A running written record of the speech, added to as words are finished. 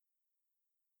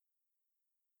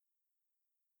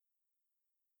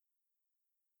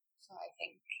So I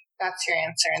think that's your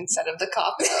answer instead of the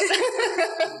cop-out.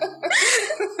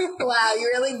 Wow, you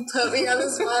really put me on the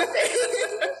spot there.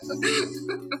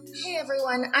 Hey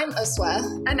everyone, I'm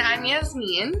Uswa. And I'm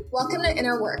Yasmin. Welcome to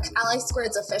Inner Work, Ally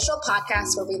Squared's official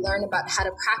podcast where we learn about how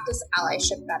to practice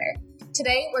allyship better.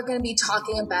 Today we're going to be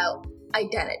talking about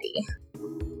identity.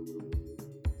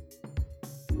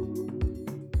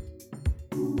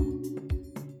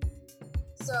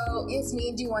 So,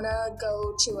 Yasmin, do you want to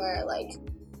go to our,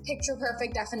 picture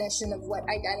perfect definition of what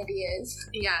identity is?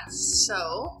 Yes,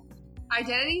 so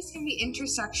identities can be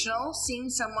intersectional,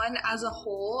 seeing someone as a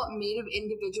whole made of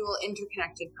individual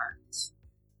interconnected parts.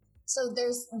 So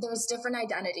there's different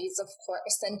identities, of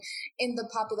course, and in the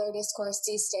popular discourse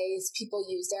these days, people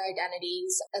use their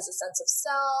identities as a sense of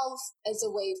self, as a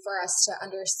way for us to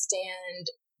understand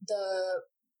the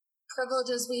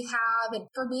privileges we have. And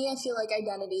for me, I feel like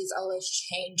identities always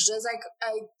changed as I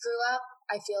grew up.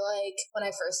 I feel like when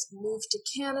I first moved to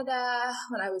Canada,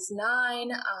 when I was 9,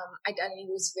 identity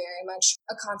was very much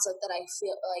a concept that I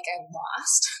feel like I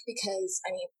lost because,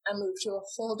 I moved to a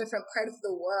whole different part of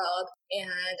the world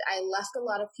and I left a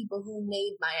lot of people who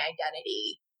made my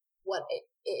identity what it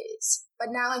is.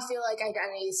 But now I feel like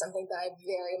identity is something that I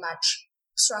very much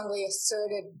strongly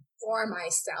asserted for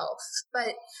myself.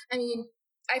 But,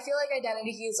 I feel like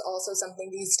identity is also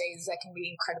something these days that can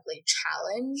be incredibly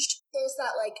challenged. There's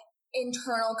that,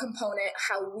 internal component,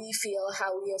 how we feel,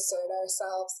 how we assert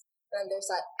ourselves. And then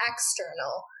there's that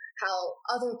external, how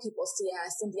other people see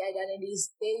us and the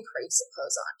identities they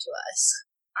presuppose onto us.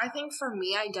 I think for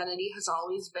me, identity has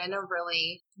always been a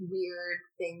really weird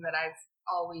thing that I've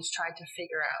always tried to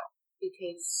figure out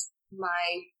because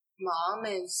my mom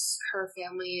her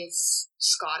family is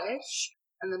Scottish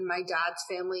and then my dad's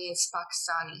family is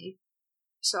Pakistani.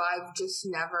 So I've just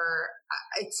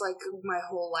it's like my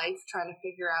whole life trying to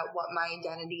figure out what my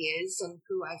identity is and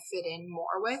who I fit in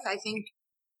more with. I think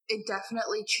it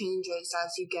definitely changes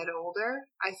as you get older.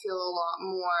 I feel a lot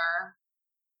more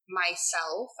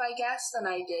myself, I guess, than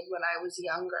I did when I was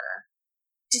younger.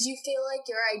 Did you feel like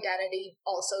your identity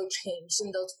also changed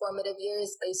in those formative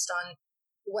years based on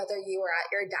whether you were at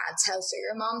your dad's house or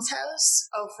your mom's house?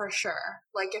 Oh, for sure.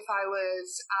 Like if I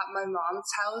was at my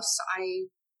mom's house, I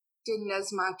didn't as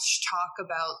much talk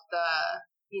about the,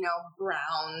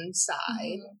 brown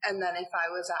side. Mm-hmm. And then if I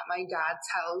was at my dad's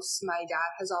house, my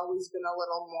dad has always been a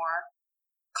little more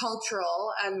cultural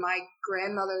and my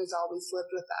grandmother's always lived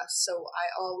with us. So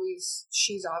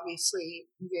she's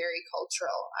obviously very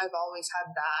cultural. I've always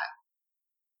had that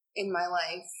in my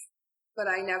life, but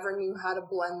I never knew how to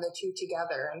blend the two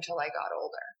together until I got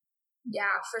older.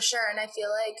 Yeah, for sure. And I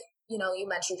feel like, you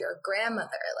mentioned your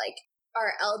grandmother,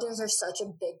 our elders are such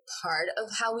a big part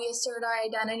of how we assert our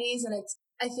identities. And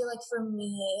I feel like for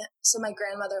me, so my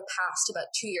grandmother passed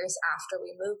about 2 years after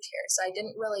we moved here. So I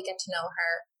didn't really get to know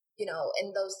her,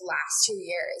 in those last 2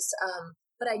 years.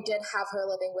 But I did have her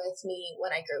living with me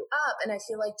when I grew up. And I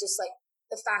feel like just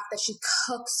the fact that she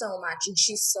cooks so much and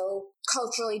she's so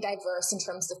culturally diverse in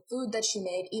terms of food that she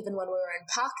made, even when we were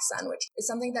in Pakistan, which is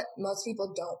something that most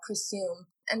people don't presume.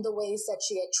 And the ways that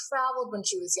she had traveled when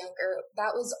she was younger,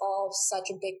 that was all such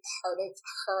a big part of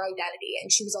her identity. And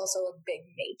she was also a big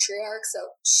matriarch.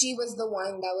 So she was the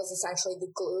one that was essentially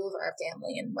the glue of our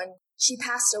family. And when she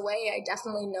passed away, I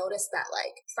definitely noticed that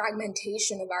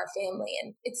fragmentation of our family.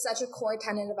 And it's such a core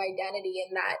tenet of identity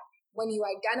in that when you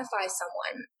identify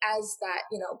someone as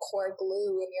that, core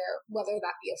glue in your, whether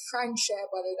that be a friendship,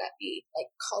 whether that be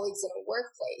colleagues in a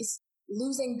workplace,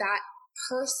 losing that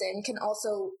person can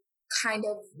also kind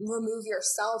of remove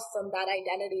yourself from that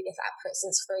identity to that person.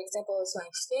 So for example, it's my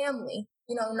family,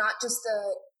 not just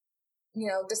the,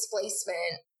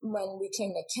 displacement when we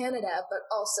came to Canada, but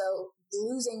also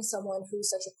losing someone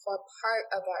who's such a core part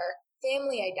of our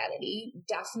family identity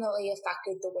definitely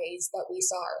affected the ways that we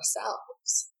saw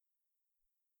ourselves.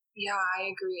 Yeah, I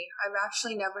agree. I've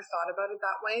actually never thought about it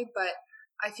that way, but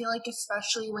I feel like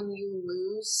especially when you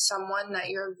lose someone that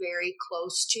you're very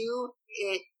close to,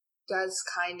 it does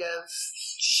kind of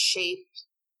shape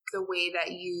the way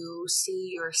that you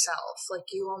see yourself.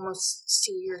 You almost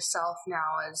see yourself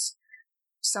now as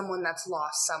someone that's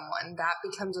lost someone. That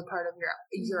becomes a part of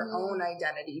your own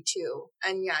identity too.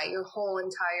 And yeah, your whole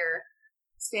entire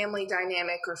family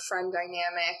dynamic or friend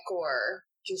dynamic or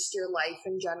just your life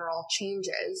in general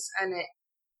changes, and it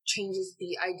changes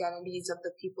the identities of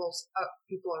the people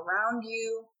around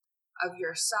you, of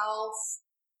yourself.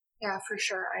 Yeah, for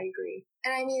sure. I agree.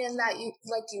 And in that,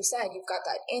 like you said, you've got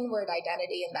that inward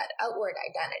identity and that outward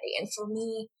identity. And for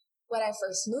me, when I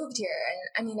first moved here. And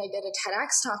I mean, I did a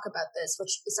TEDx talk about this,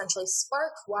 which essentially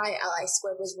sparked why Ally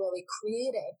Squared was really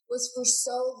created, was for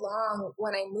so long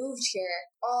when I moved here,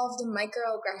 all of the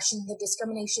microaggression, the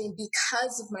discrimination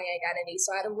because of my identity.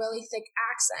 So I had a really thick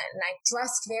accent and I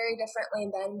dressed very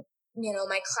differently than,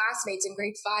 my classmates in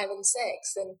grade 5 and 6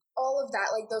 and all of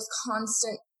that, like those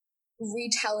constant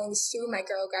retellings through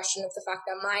microaggression of the fact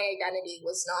that my identity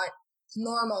was not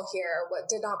normal here,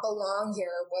 what did not belong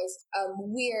here, was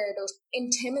weird or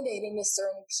intimidating to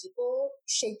certain people,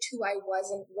 shaped who I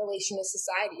was in relation to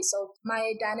society. So my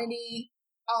identity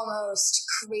almost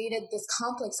created this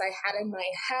complex I had in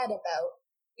my head about,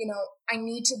 I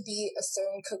need to be a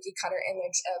certain cookie cutter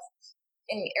image of,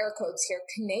 in air quotes here,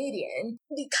 Canadian,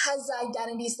 because the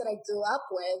identities that I grew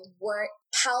up with weren't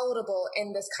palatable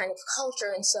in this kind of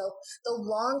culture. And so the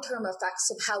long-term effects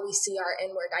of how we see our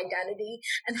inward identity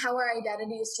and how our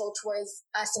identity is told towards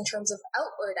us in terms of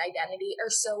outward identity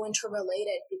are so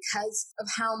interrelated because of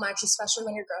how much, especially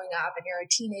when you're growing up and you're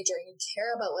a teenager and you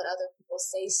care about what other people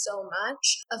say so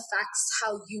much, affects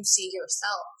how you see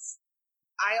yourself.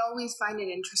 I always find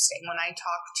it interesting when I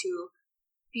talk to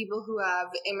people who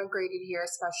have immigrated here,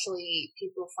 especially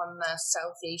people from the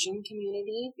South Asian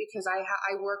community, because I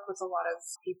work with a lot of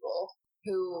people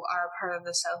who are part of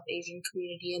the South Asian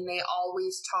community, and they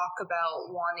always talk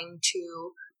about wanting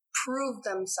to prove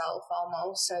themselves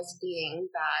almost as being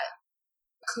that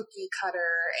cookie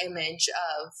cutter image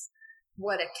of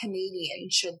what a Canadian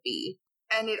should be.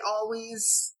 And it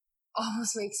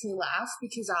almost makes me laugh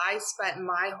because I spent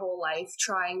my whole life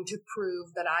trying to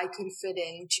prove that I could fit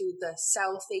into the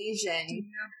South Asian,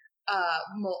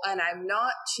 and I'm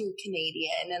not too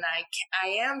Canadian, and I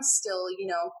am still,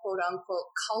 quote unquote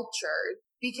cultured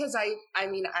because I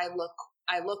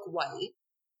look white,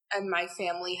 and my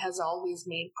family has always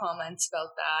made comments about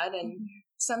that, and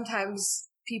sometimes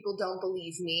people don't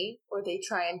believe me or they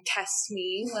try and test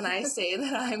me when I say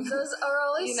that I'm those are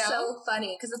always so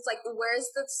funny because it's like, where's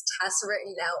this test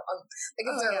written out on, like,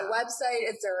 is there a website,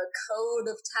 is there a code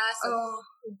of tests,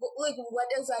 like what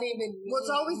does that even mean? Well,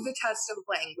 it's always the test of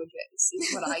languages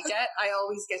is what I get. I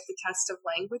always get the test of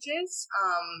languages.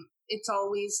 It's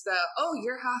always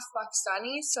you're half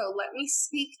Pakistani, so let me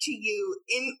speak to you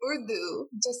in Urdu.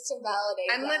 Just to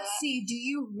validate and let's see, do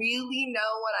you really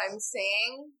know what I'm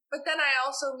saying? But then I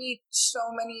also meet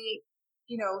so many,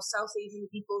 South Asian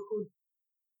people who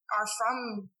are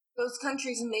from those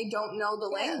countries and they don't know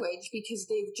the language because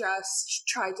they've just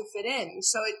tried to fit in.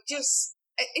 So it's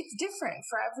different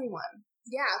for everyone.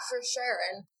 Yeah, for sure.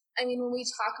 And I mean, when we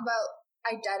talk about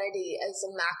identity as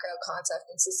a macro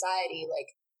concept in society, like,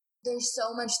 there's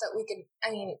so much that we could,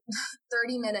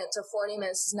 30 minutes or 40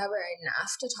 minutes is never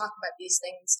enough to talk about these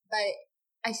things. But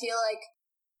I feel like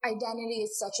identity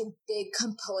is such a big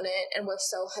component and we're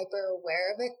so hyper aware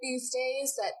of it these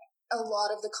days that a lot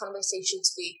of the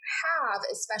conversations we have,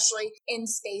 especially in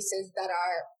spaces that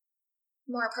are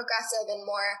more progressive and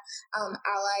more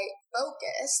ally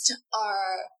focused,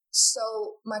 are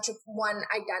so much of one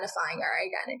identifying our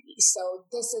identity. So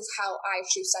this is how I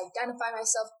choose to identify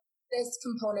myself. This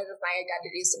component of my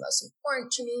identity is the most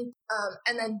important to me.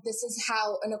 And then this is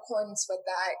how, in accordance with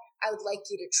that, I would like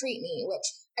you to treat me, which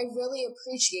I really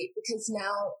appreciate because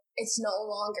now it's no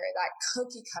longer that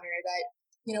cookie cutter that,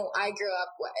 I grew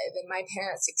up with and my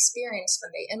parents experienced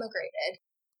when they immigrated.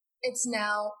 It's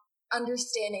now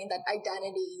understanding that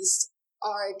identities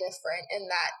are different and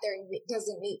that there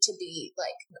doesn't need to be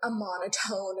like a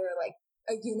monotone or like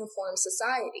a uniform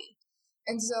society.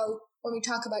 And so when we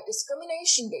talk about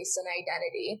discrimination based on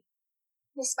identity,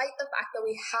 despite the fact that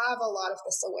we have a lot of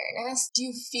this awareness, do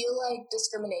you feel like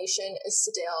discrimination is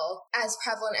still as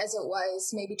prevalent as it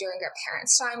was maybe during our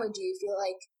parents' time, or do you feel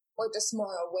like we're just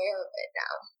more aware of it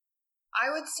now? I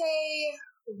would say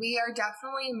we are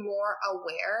definitely more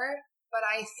aware, but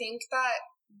I think that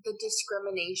the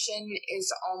discrimination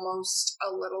is almost a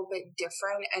little bit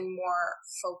different and more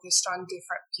focused on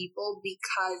different people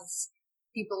because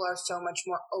people are so much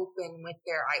more open with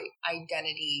their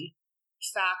identity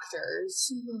factors.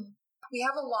 Mm-hmm. We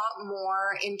have a lot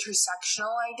more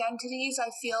intersectional identities, I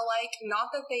feel like.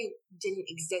 Not that they didn't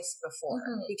exist before,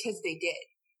 because they did.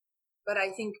 But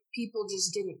I think people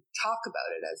just didn't talk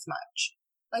about it as much.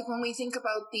 Like when we think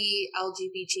about the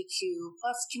LGBTQ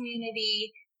plus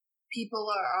community,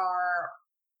 people are,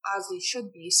 as they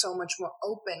should be, so much more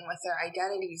open with their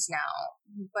identities now.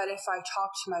 But if I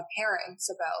talk to my parents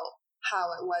about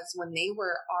how it was when they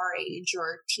were our age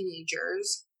or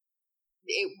teenagers,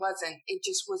 it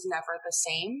just was never the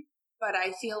same. But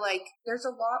I feel like there's a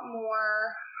lot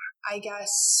more, I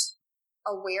guess,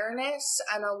 awareness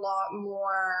and a lot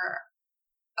more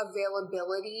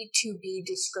availability to be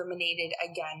discriminated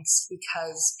against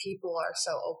because people are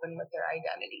so open with their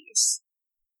identities.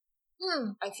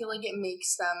 I feel like it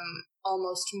makes them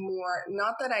almost more,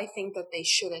 not that I think that they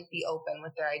shouldn't be open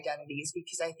with their identities,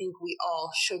 because I think we all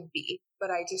should be,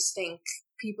 but I just think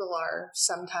people are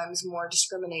sometimes more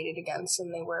discriminated against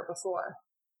than they were before.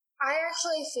 I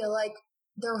actually feel like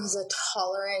there was a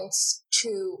tolerance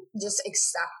to just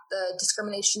accept the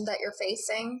discrimination that you're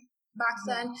facing back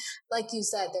then. Like you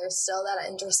said, there's still that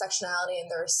intersectionality and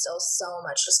there's still so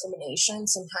much discrimination.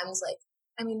 Sometimes,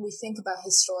 we think about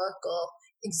historical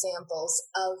examples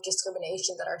of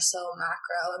discrimination that are so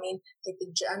macro. Like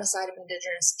the genocide of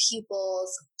indigenous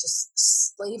peoples, just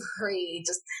slavery,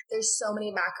 there's so many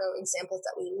macro examples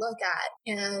that we look at.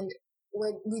 And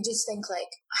we just think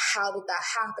how did that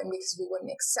happen? Because we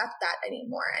wouldn't accept that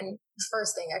anymore. And the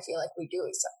first thing I feel like we do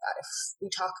accept that. If we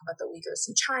talk about the Uyghurs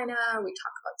in China, we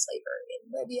talk about slavery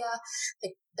in Libya,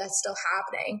 that's still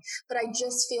happening. But I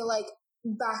just feel like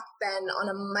back then on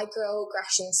a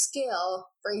microaggression scale,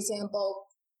 for example,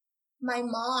 my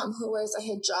mom who wears a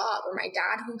hijab or my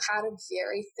dad who had a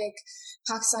very thick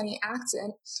Pakistani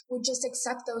accent would just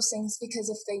accept those things because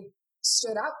if they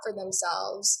stood up for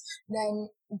themselves, then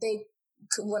they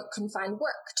couldn't find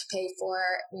work to pay for,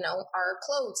 our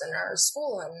clothes and our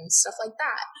school and stuff like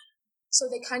that. So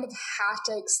they kind of have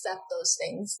to accept those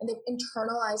things, and they've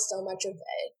internalized so much of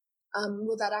it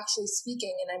without actually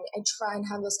speaking. And I try and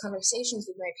have those conversations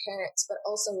with my parents, but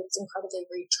also it's incredibly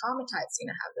re-traumatizing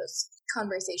to have those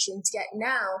conversations. Yet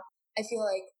now I feel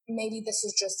like maybe this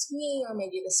is just me or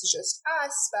maybe this is just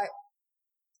us, but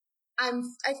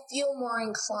I feel more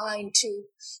inclined to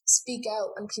speak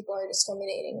out when people are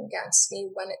discriminating against me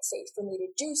when it's safe for me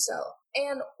to do so,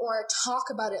 and or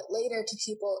talk about it later to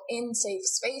people in safe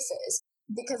spaces,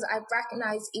 because I've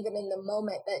recognized even in the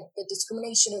moment that the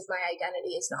discrimination of my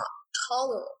identity is not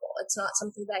tolerable. It's not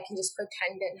something that I can just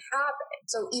pretend didn't happen.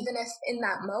 So even if in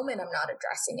that moment I'm not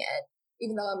addressing it,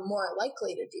 even though I'm more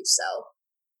likely to do so,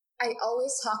 I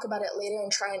always talk about it later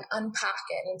and try and unpack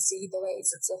it and see the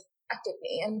ways it's affected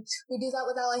me. And we do that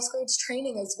with Ally Squared's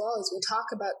training as well, as we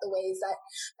talk about the ways that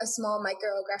a small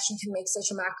microaggression can make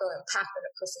such a macro impact in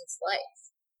a person's life.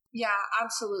 Yeah,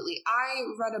 absolutely. I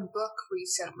read a book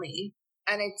recently,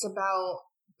 and it's about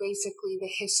basically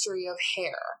the history of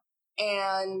hair.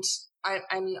 And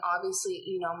I mean, obviously,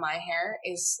 my hair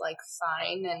is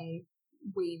fine and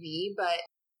wavy, but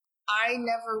I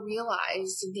never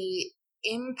realized the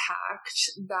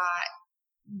impact that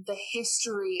the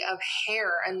history of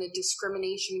hair and the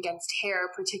discrimination against hair,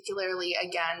 particularly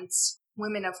against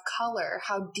women of color,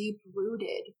 how deep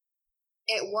rooted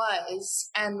it was,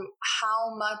 and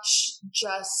how much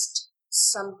just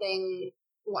something,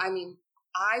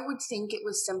 I would think it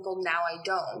was simple. Now I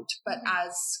don't, but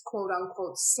as quote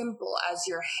unquote simple as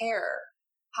your hair,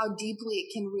 how deeply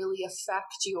it can really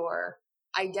affect your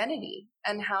identity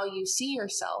and how you see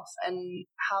yourself and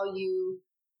how you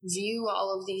view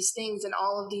all of these things and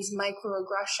all of these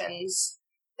microaggressions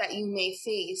that you may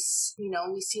face.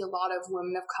 We see a lot of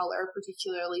women of color,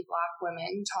 particularly Black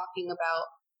women, talking about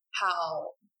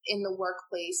how in the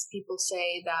workplace people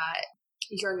say that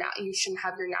you shouldn't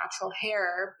have your natural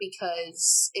hair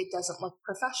because it doesn't look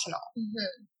professional.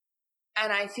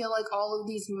 And I feel like all of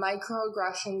these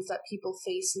microaggressions that people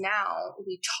face now,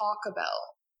 we talk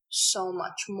about so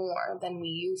much more than we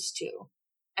used to.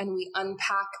 And we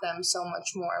unpack them so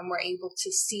much more, and we're able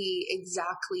to see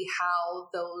exactly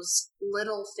how those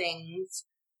little things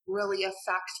really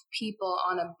affect people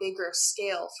on a bigger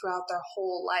scale throughout their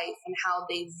whole life, and how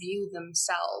they view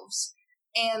themselves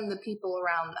and the people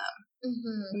around them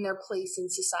and their place in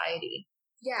society.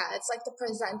 Yeah, it's like the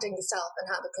presenting self, and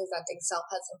how the presenting self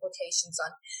has implications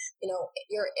on,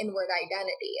 your inward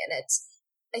identity. And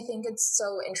I think it's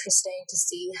so interesting to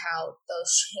see how those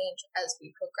change as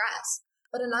we progress.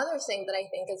 But another thing that I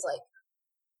think is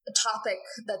a topic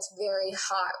that's very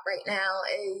hot right now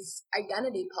is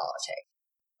identity politics.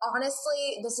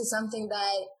 Honestly, this is something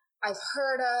that I've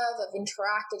heard of, I've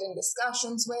interacted in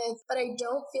discussions with, but I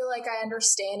don't feel like I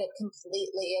understand it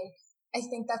completely. And I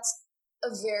think that's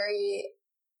a very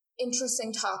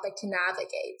interesting topic to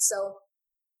navigate. So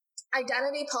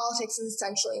identity politics is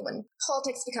essentially when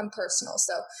politics become personal.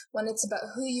 So when it's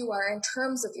about who you are in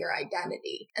terms of your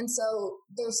identity. And so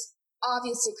there's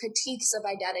obviously critiques of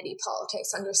identity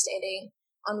politics, understanding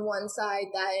on one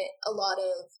side that a lot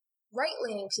of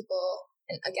right-leaning people,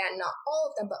 and again, not all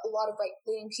of them, but a lot of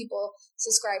right-leaning people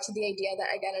subscribe to the idea that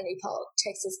identity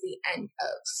politics is the end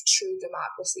of true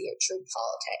democracy or true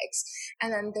politics.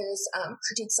 And then there's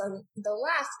critiques on the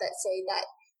left that say that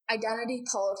identity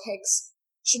politics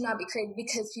should not be created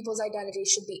because people's identities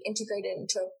should be integrated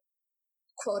into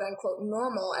quote unquote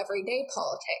normal everyday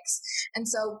politics. And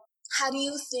so how do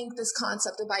you think this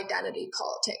concept of identity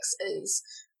politics is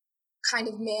kind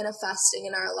of manifesting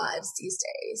in our lives these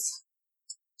days?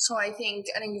 So I think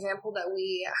an example that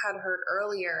we had heard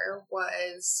earlier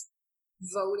was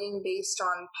voting based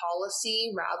on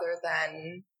policy rather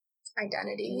than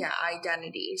identity. Yeah,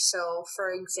 identity. So,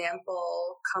 for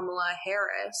example, Kamala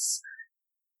Harris,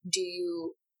 do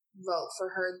you vote for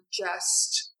her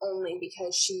just only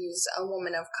because she's a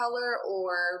woman of color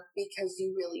or because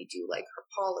you really do like her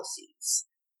policies?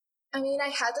 I mean, I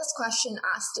had this question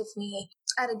asked of me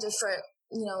at a different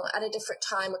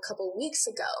time a couple weeks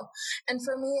ago. And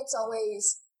for me, it's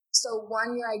always, so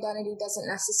one, your identity doesn't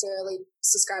necessarily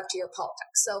subscribe to your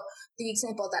politics. So the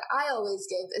example that I always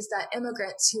give is that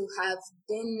immigrants who have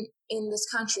been in this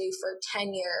country for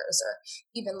 10 years or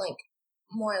even like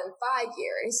more than 5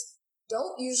 years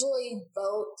don't usually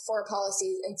vote for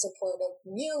policies in support of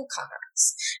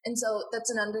newcomers. And so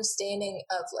that's an understanding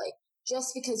of like,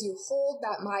 just because you hold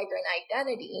that migrant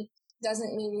identity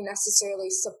doesn't mean you necessarily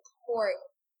support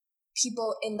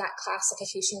people in that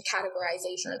classification,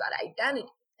 categorization, or that identity.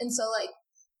 And so like,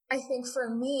 I think for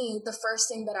me, the first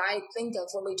thing that I think of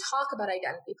when we talk about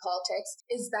identity politics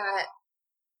is that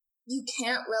you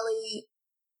can't really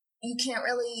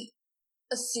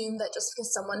assume that just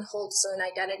because someone holds a certain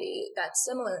identity that's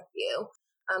similar to you,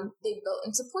 they vote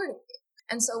in support of you.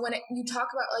 And so when you talk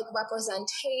about like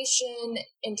representation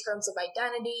in terms of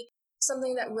identity,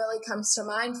 something that really comes to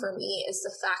mind for me is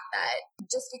the fact that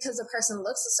just because a person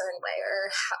looks a certain way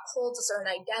or holds a certain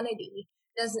identity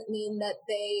doesn't mean that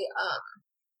they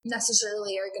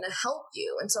necessarily are going to help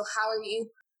you. And so how are you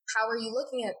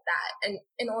looking at that? And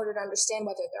in order to understand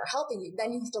whether they're helping you,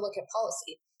 then you have to look at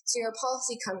policy. So your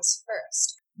policy comes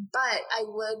first. But I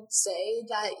would say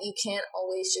that you can't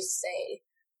always just say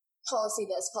policy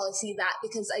this, policy that,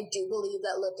 because I do believe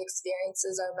that lived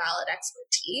experiences are valid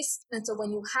expertise. And so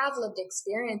when you have lived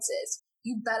experiences,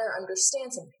 you better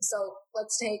understand something. So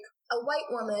let's take a white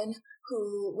woman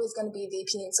who was going to be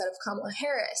VP instead of Kamala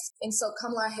Harris. And so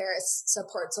Kamala Harris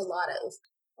supports a lot of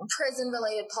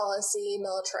prison-related policy,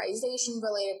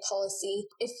 militarization-related policy.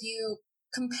 If you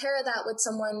compare that with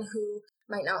someone who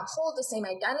might not hold the same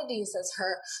identities as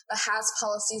her, but has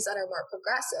policies that are more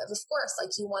progressive, of course,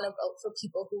 like you want to vote for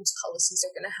people whose policies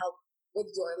are going to help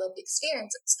with your lived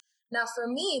experiences. Now,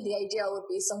 for me, the ideal would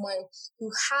be someone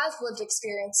who has lived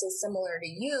experiences similar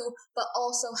to you, but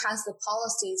also has the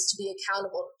policies to be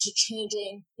accountable to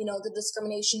changing, the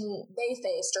discrimination they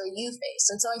faced or you faced.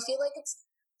 And so I feel like it's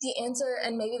the answer,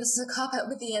 and maybe this is a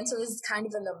cop-out, but the answer is kind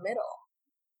of in the middle.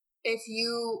 If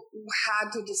you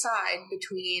had to decide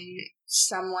between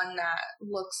someone that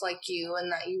looks like you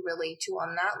and that you relate to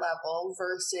on that level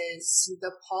versus the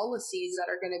policies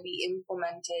that are going to be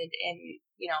implemented in,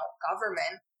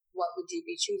 government, what would you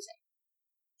be choosing?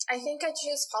 I think I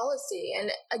choose policy.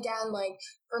 And again, like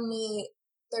for me,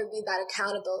 there'd be that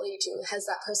accountability to, has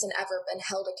that person ever been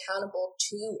held accountable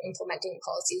to implementing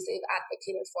policies they've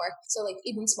advocated for? So like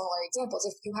even smaller examples,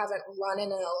 if you haven't run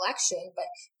in an election, but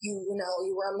you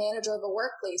were a manager of a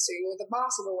workplace or you were the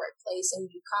boss of a workplace and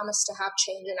you promised to have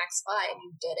change in X, Y, and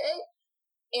you did it,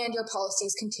 and your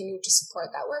policies continue to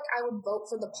support that work, I would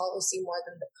vote for the policy more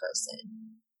than the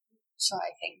person. So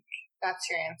I think that's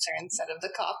your answer instead of the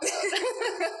cop-out.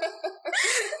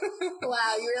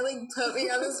 Wow, you really put me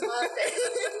on the spot there.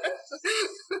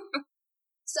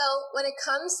 So when it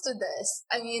comes to this,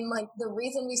 I mean, like the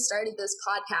reason we started this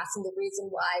podcast and the reason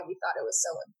why we thought it was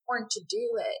so important to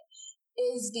do it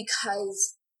is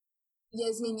because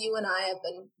Yasmin, you and I have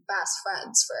been best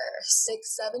friends for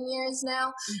 6-7 years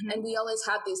now, and we always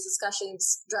have these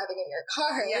discussions driving in your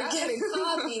car, or getting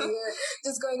coffee, or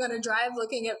just going on a drive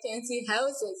looking at fancy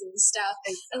houses and stuff.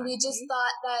 Exactly. And we just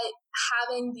thought that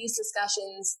having these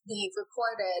discussions be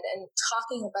recorded and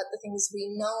talking about the things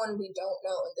we know and we don't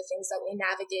know and the things that we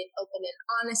navigate open and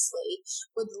honestly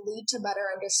would lead to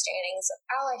better understandings of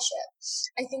allyship.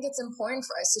 I think it's important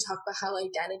for us to talk about how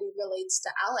identity relates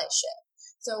to allyship.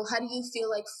 So how do you feel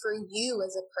like for you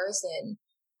as a person,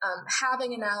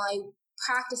 having an ally,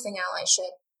 practicing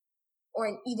allyship, or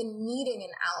even needing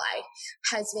an ally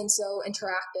has been so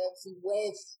interactive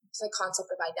with the concept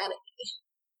of identity?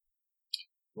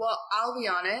 Well, I'll be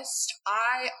honest,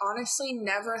 I honestly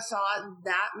never thought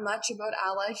that much about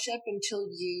allyship until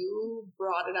you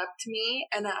brought it up to me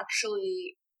and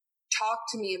actually talked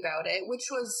to me about it, which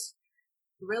was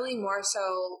really more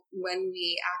so when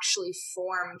we actually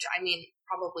formed,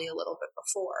 probably a little bit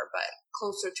before, but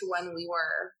closer to when we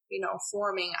were,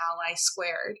 forming Ally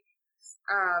Squared.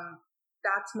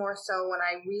 that's more so when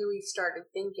I really started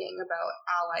thinking about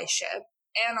allyship.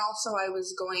 And also I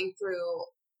was going through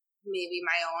maybe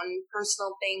my own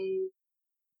personal thing,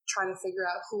 trying to figure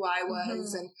out who I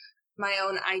was and my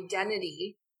own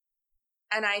identity.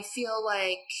 And I feel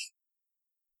like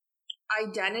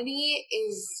identity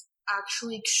is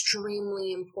actually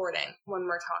extremely important when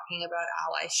we're talking about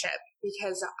allyship,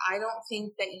 because I don't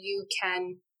think that you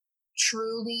can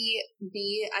truly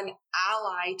be an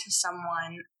ally to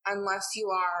someone unless you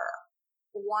are,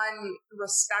 one,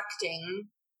 respecting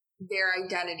their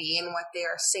identity and what they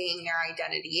are saying their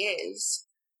identity is,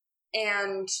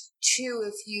 and two,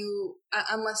 if you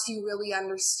unless you really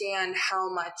understand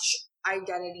how much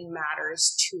identity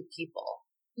matters to people.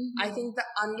 I think the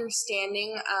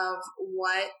understanding of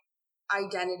what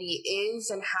identity is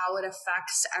and how it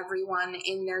affects everyone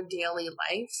in their daily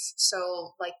life.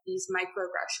 So like these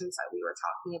microaggressions that we were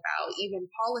talking about, even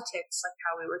politics, like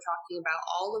how we were talking about,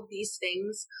 all of these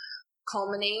things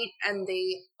culminate and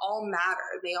they all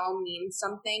matter. They all mean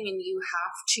something, and you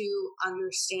have to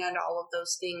understand all of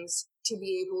those things to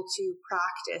be able to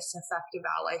practice effective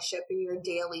allyship in your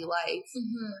daily life.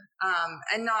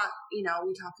 And not, we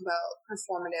talk about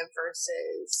performative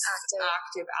versus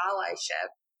active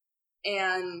allyship.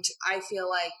 And I feel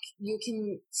like you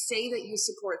can say that you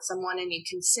support someone and you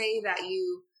can say that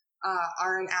you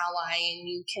are an ally and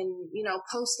you can,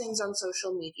 post things on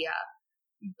social media.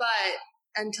 But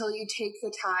until you take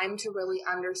the time to really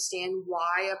understand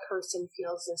why a person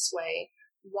feels this way,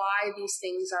 why these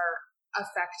things are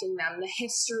affecting them, the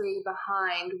history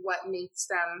behind what makes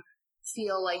them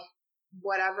feel like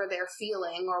whatever they're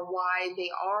feeling, or why they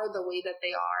are the way that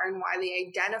they are and why they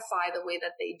identify the way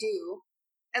that they do.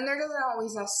 And there doesn't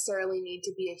always necessarily need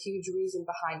to be a huge reason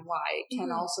behind why. It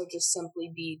can also just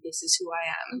simply be, this is who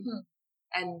I am,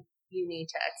 and you need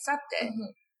to accept it.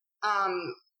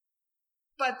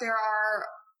 But there are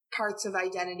parts of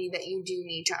identity that you do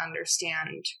need to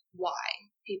understand why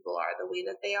people are the way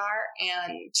that they are.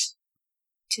 And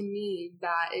to me,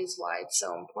 that is why it's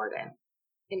so important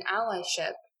in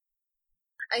allyship.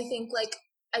 I think like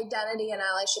identity and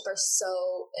allyship are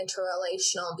so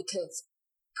interrelational, because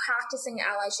practicing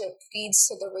allyship feeds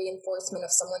to the reinforcement of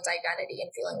someone's identity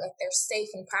and feeling like they're safe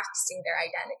in practicing their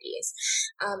identities.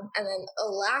 And then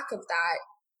a lack of that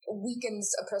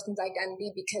weakens a person's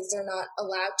identity because they're not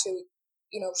allowed to,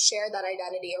 share that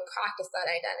identity or practice that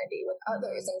identity with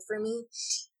others. And for me,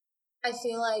 I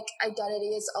feel like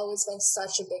identity has always been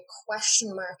such a big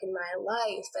question mark in my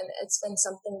life. And it's been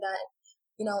something that,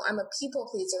 I'm a people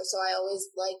pleaser. So I always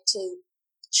like to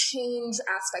change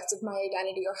aspects of my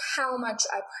identity, or how much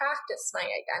I practice my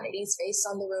identities based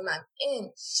on the room I'm in.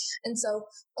 And so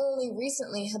only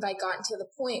recently have I gotten to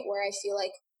the point where I feel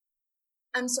like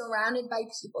I'm surrounded by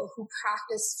people who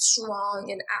practice strong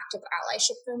and active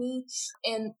allyship for me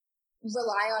and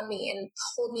rely on me and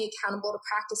hold me accountable to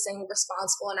practicing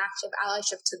responsible and active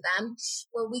allyship to them,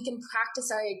 where we can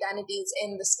practice our identities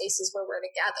in the spaces where we're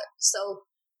together. So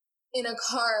in a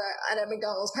car at a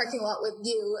McDonald's parking lot with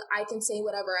you, I can say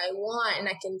whatever I want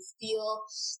and I can feel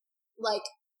like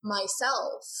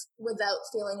myself without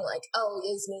feeling like, oh,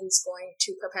 Yasmin's going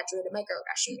to perpetuate a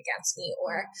microaggression against me,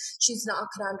 or she's not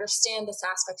going to understand this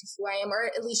aspect of who I am, or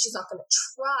at least she's not going to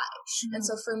try. And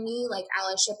so for me, like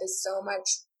allyship is so much,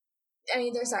 I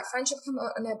mean, there's that friendship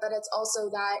component, but it's also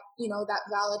that, that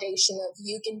validation of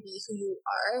you can be who you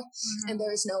are, and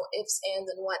there's no ifs, ands,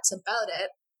 and whats about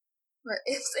it. Or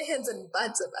ifs, ands, and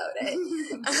buts about it.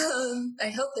 I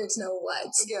hope there's no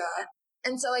whats. Yeah.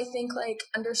 And so I think like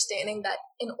understanding that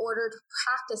in order to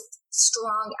practice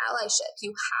strong allyship,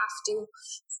 you have to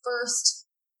first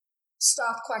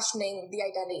stop questioning the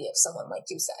identity of someone, like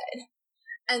you said.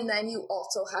 And then you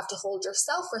also have to hold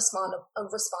yourself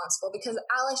responsible, because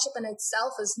allyship in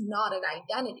itself is not an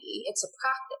identity, it's a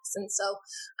practice. And so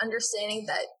understanding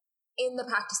that in the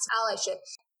practice of allyship,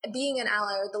 being an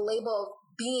ally, or the label of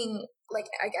being, like,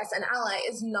 I guess, an ally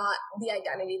is not the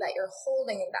identity that you're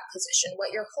holding in that position. What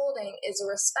you're holding is a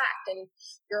respect, and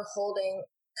you're holding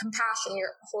compassion,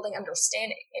 you're holding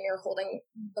understanding, and you're holding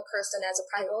the person as a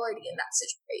priority in that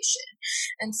situation.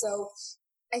 And so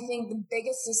I think the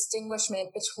biggest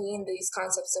distinguishment between these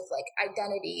concepts of like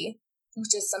identity,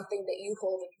 which is something that you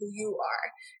hold and who you are,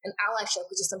 and allyship,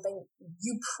 which is something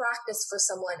you practice for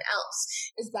someone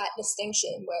else, is that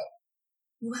distinction where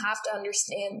you have to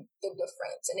understand the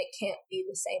difference, and it can't be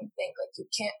the same thing. Like you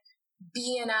can't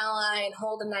be an ally and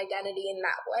hold an identity in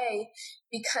that way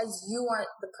because you aren't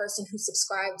the person who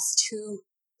subscribes to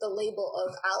the label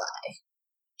of ally.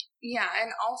 Yeah,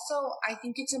 and also I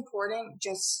think it's important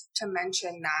just to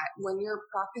mention that when you're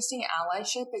practicing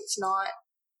allyship, it's not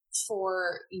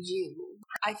for you.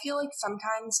 I feel like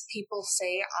sometimes people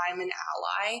say I'm an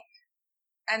ally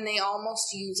and they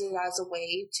almost use it as a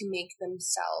way to make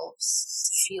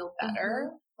themselves feel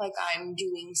better, like I'm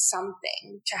doing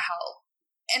something to help.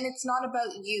 And it's not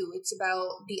about you, it's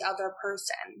about the other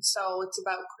person. So it's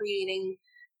about creating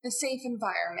a safe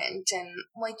environment and,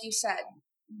 like you said,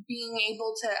 being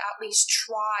able to at least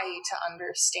try to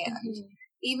understand,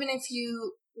 even if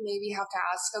you maybe have to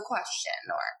ask a question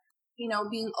or, you know,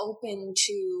 being open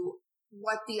to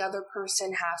what the other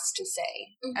person has to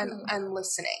say and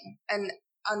listening and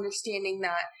understanding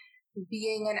that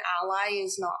being an ally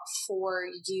is not for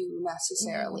you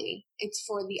necessarily. It's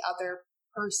for the other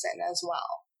person as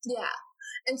well. Yeah.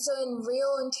 And so in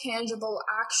real and tangible,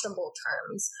 actionable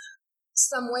terms,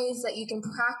 some ways that you can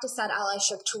practice that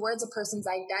allyship towards a person's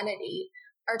identity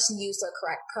are to use their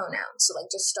correct pronouns. So like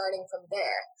just starting from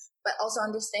there, but also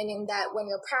understanding that when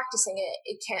you're practicing it,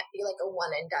 it can't be like a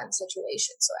one and done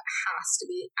situation. So it has to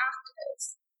be active.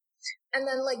 And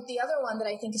then like the other one that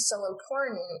I think is so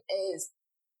important is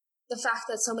the fact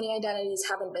that so many identities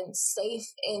haven't been safe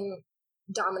in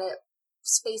dominant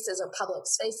spaces or public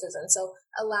spaces. And so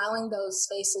allowing those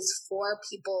spaces for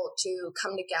people to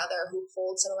come together who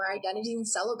hold similar identities and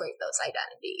celebrate those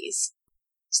identities.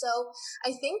 So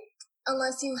I think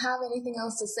unless you have anything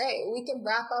else to say, we can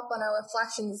wrap up on our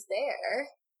reflections there.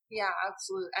 Yeah,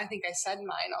 absolutely. I think I said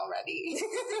mine already.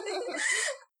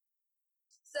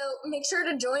 So make sure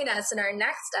to join us in our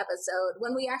next episode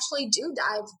when we actually do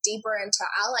dive deeper into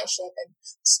allyship and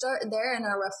start there in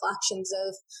our reflections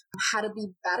of how to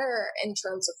be better in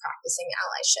terms of practicing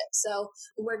allyship. So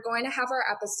we're going to have our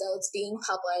episodes being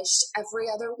published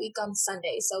every other week on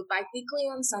Sunday. So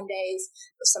bi-weekly on Sundays.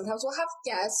 Sometimes we'll have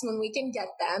guests when we can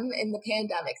get them. In the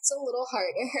pandemic, it's a little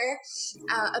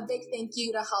harder. A big thank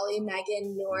you to Holly,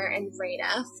 Megan, Noor, and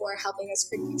Raina for helping us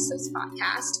produce this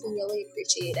podcast. We really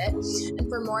appreciate it. And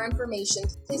for more information,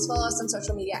 please follow us on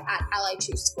social media at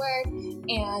Ally2Squared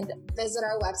and visit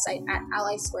our website at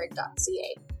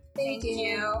allysquared.ca. Thank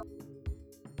you.